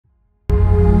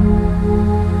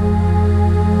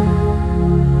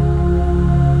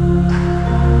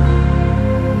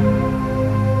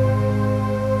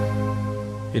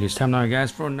It's time now,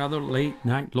 guys, for another late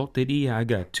night Loteria. I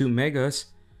got two megas,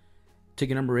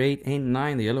 ticket number 8 and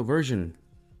 9, the yellow version,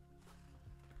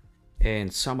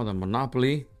 and some of the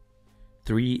Monopoly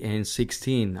 3 and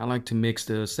 16. I like to mix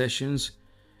the sessions,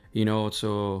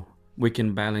 so we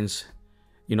can balance,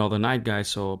 the night, guys.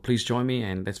 So please join me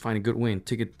and let's find a good win.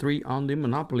 Ticket 3 on the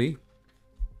Monopoly,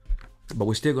 but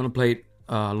we're still gonna play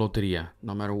Loteria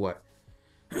no matter what.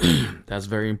 That's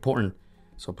very important.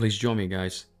 So please join me,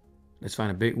 guys. Let's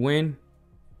find a big win.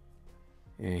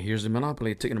 And here's the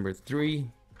Monopoly, ticket number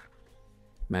 3.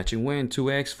 Matching win,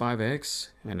 2x, 5x,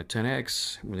 and a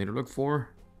 10x. We need to look for.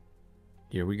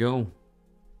 Here we go.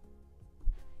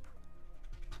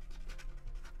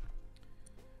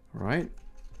 All right,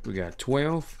 we got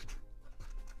 12.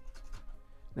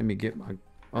 Let me get my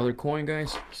other coin,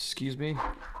 guys. Excuse me.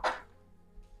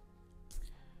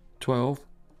 12,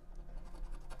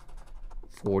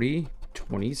 40,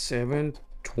 27,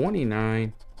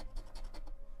 29,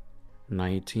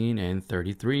 19, and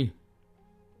 33.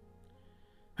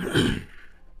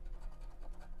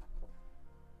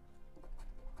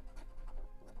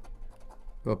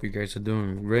 Hope you guys are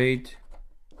doing great.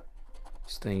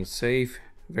 Staying safe.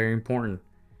 Very important.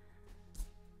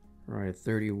 All right,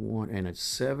 31 and a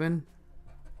 7.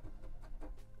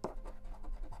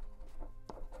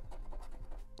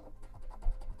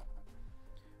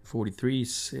 43,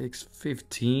 6,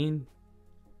 15.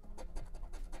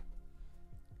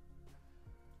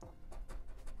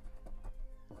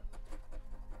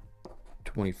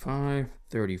 25,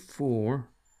 34.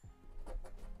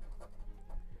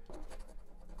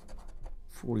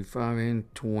 45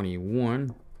 and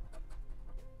 21.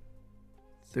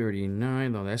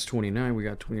 39. No, that's 29. We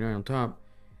got 29 on top.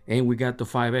 And we got the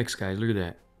 5x, guys. Look at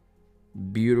that.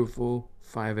 Beautiful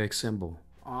 5x symbol.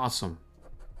 Awesome.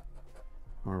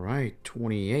 All right.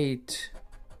 28.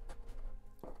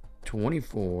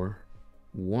 24.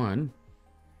 1.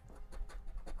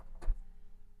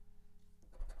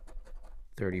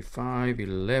 35.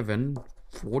 11.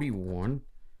 41.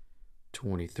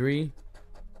 23.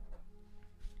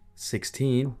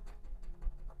 16.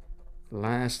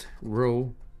 Last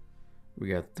row, we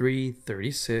got 3,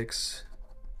 36,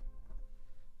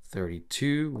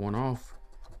 32, one off,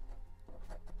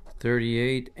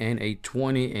 38, and a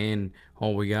 20, and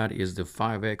all we got is the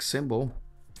 5x symbol.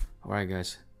 All right,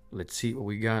 guys, let's see what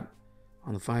we got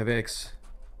on the 5x.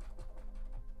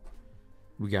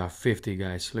 We got 50,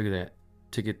 guys. Look at that.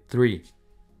 Ticket 3.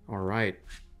 All right,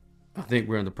 I think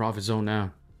we're in the profit zone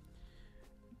now.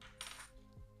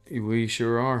 We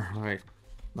sure are. All right.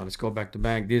 Now let's go back to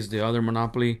back. This is the other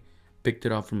Monopoly. Picked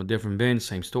it up from a different bin,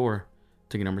 same store.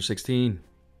 Ticket number 16.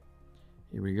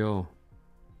 Here we go.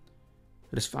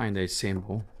 Let's find a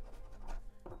symbol.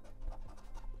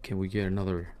 Can we get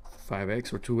another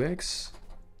 5x or 2x?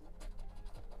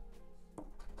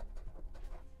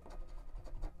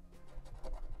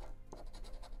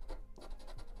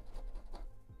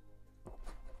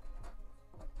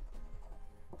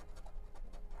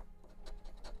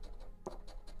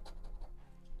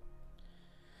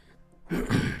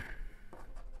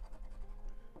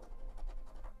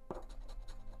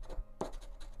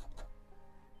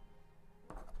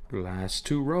 Last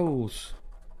 2 rows.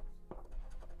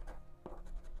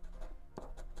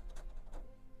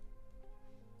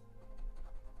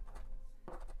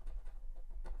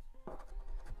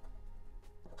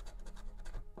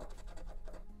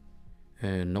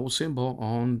 And no symbol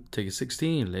on ticket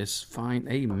 16. Let's find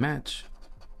a match.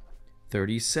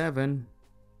 37.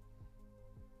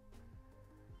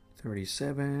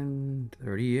 37,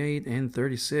 38, and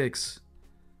 36.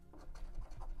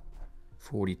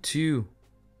 42.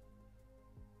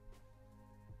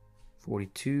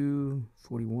 42,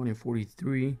 41, and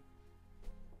 43.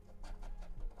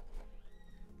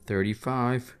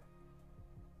 35.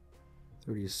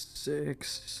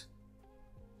 36.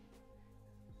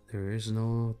 There is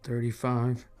no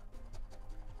 35.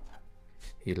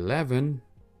 11.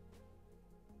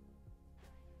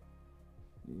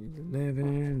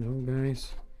 11, no,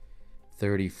 guys.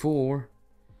 34.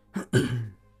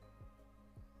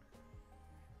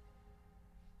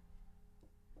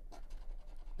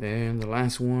 And the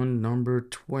last one, number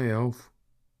 12.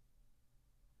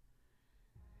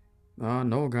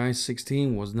 No, guys,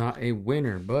 16 was not a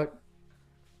winner, but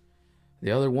the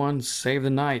other one saved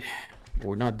the night.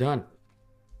 We're not done.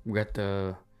 We got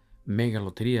the Mega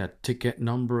Loteria ticket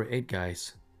number 8,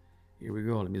 guys. Here we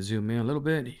go. Let me zoom in a little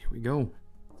bit. Here we go.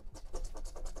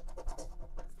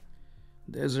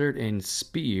 Desert and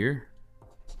Spear.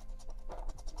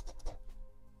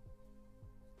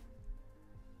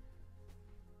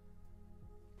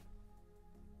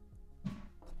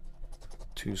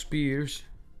 2 spears,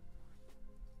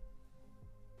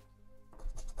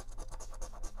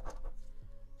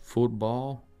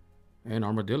 football, and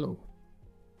armadillo.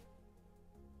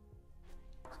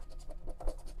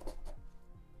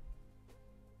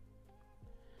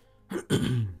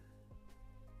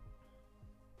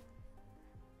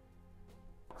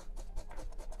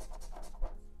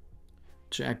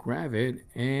 Jackrabbit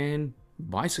and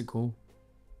bicycle.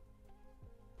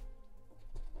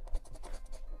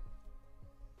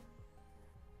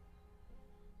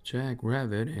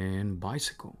 Jackrabbit and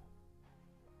bicycle.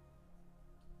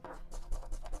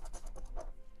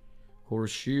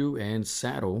 Horseshoe and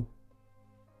saddle.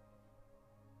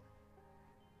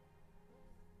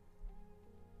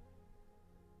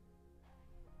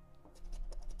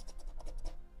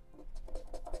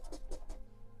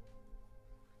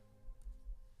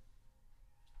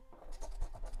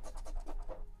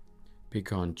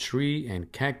 Pecan tree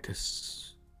and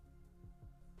cactus.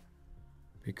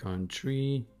 Pecan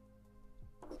tree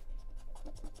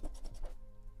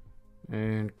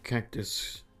and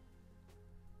cactus.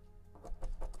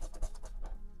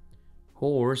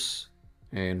 Horse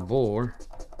and boar.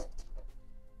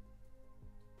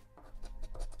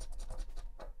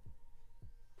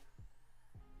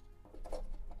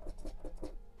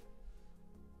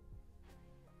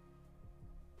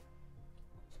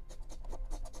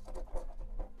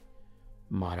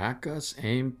 Maracas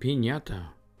and piñata.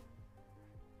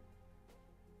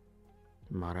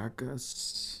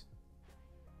 Maracas.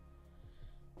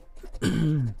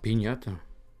 Piñata.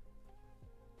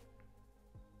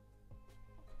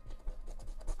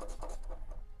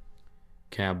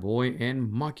 Cowboy and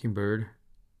mockingbird.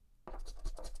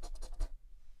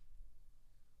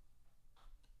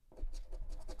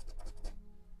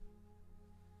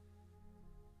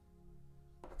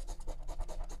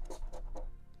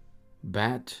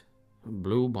 Bat,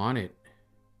 blue bonnet.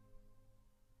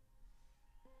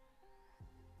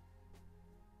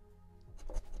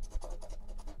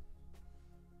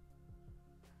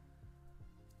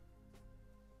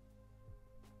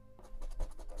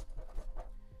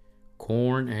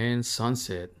 Corn and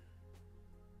sunset.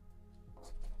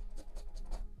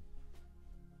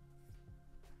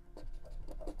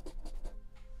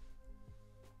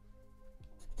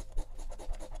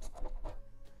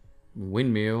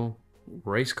 Windmill,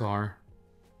 race car.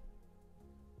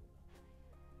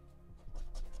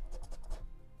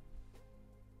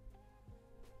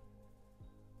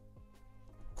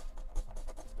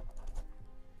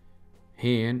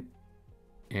 Hen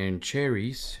and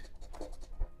cherries.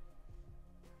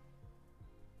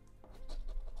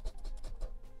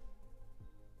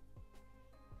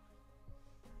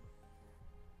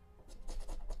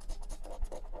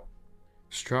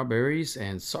 Strawberries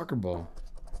and soccer ball.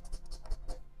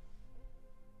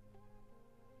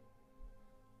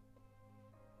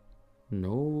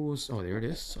 Nose. Oh, there it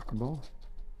is. Soccer ball.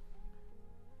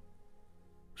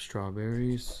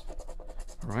 Strawberries.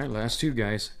 All right, last two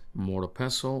guys. Mortal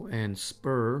pestle and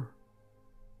spur.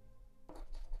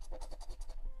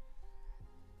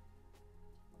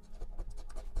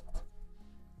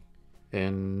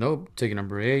 And nope, ticket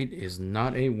number 8 is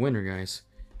not a winner, guys.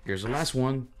 Here's the last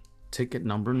one. Ticket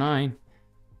number 9.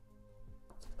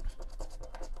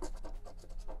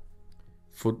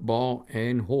 Football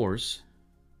and horse.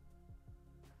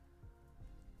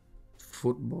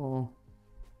 Football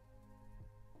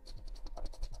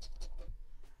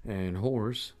and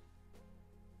horse.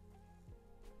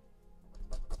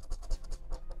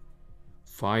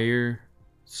 Fire,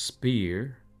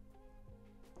 spear.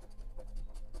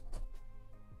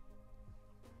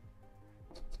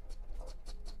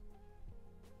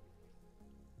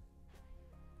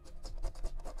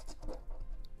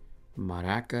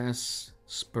 Maracas,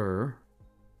 spur.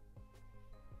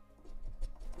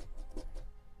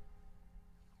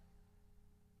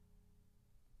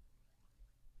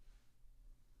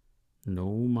 No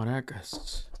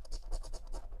maracas.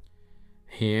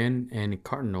 Hen and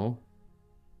cardinal.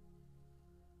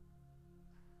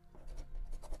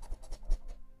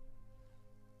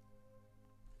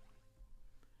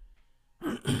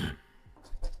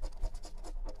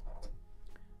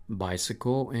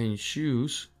 Bicycle and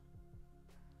shoes.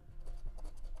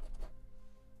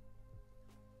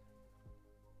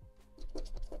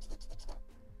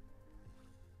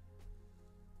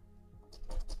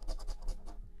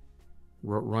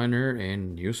 Roadrunner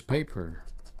and newspaper.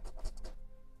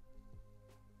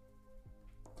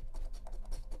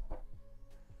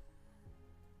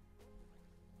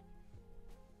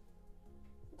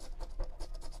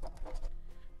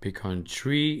 Pecan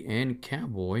tree and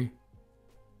cowboy.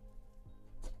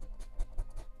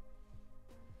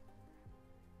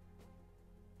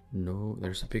 No,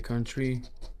 there's a pecan tree.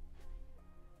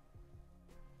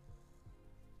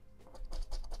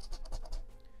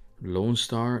 Lone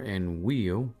Star and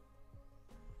Wheel.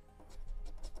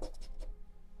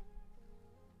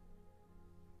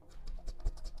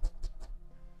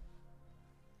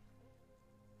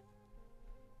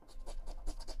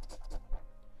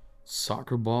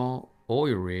 Soccer ball,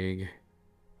 oil rig.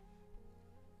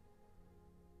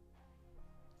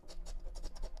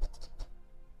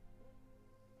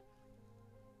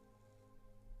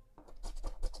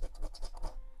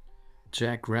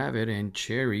 Jackrabbit and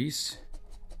cherries.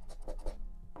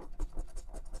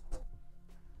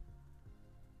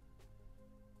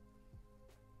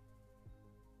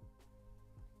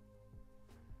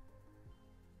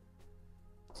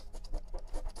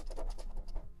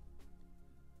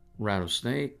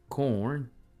 Rattlesnake, corn.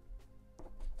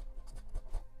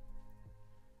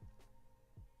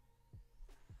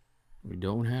 We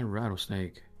don't have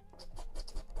rattlesnake.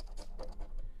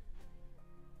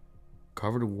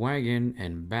 Covered wagon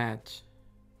and bat.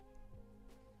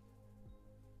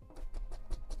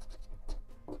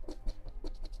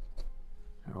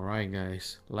 Alright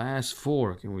guys, last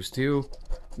four. Can we still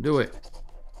do it?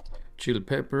 Chili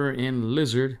pepper and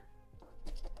lizard.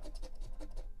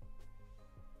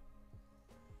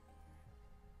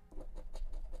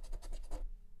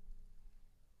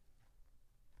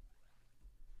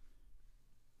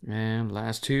 And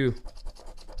last two.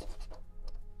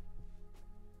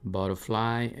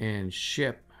 Butterfly and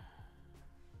ship.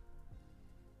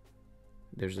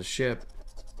 There's the ship.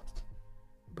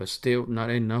 But still not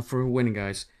enough for winning,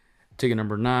 guys. Ticket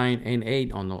number 9 and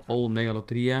 8 on the old Mega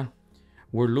Loteria.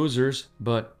 We're losers,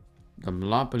 but the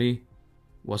Monopoly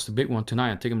was the big one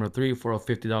tonight. Ticket number 3 for a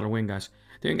 $50 win, guys.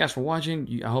 Thank you guys for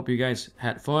watching. I hope you guys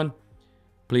had fun.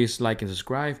 Please like and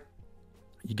subscribe.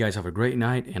 You guys have a great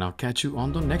night, and I'll catch you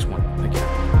on the next one. Thank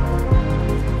you.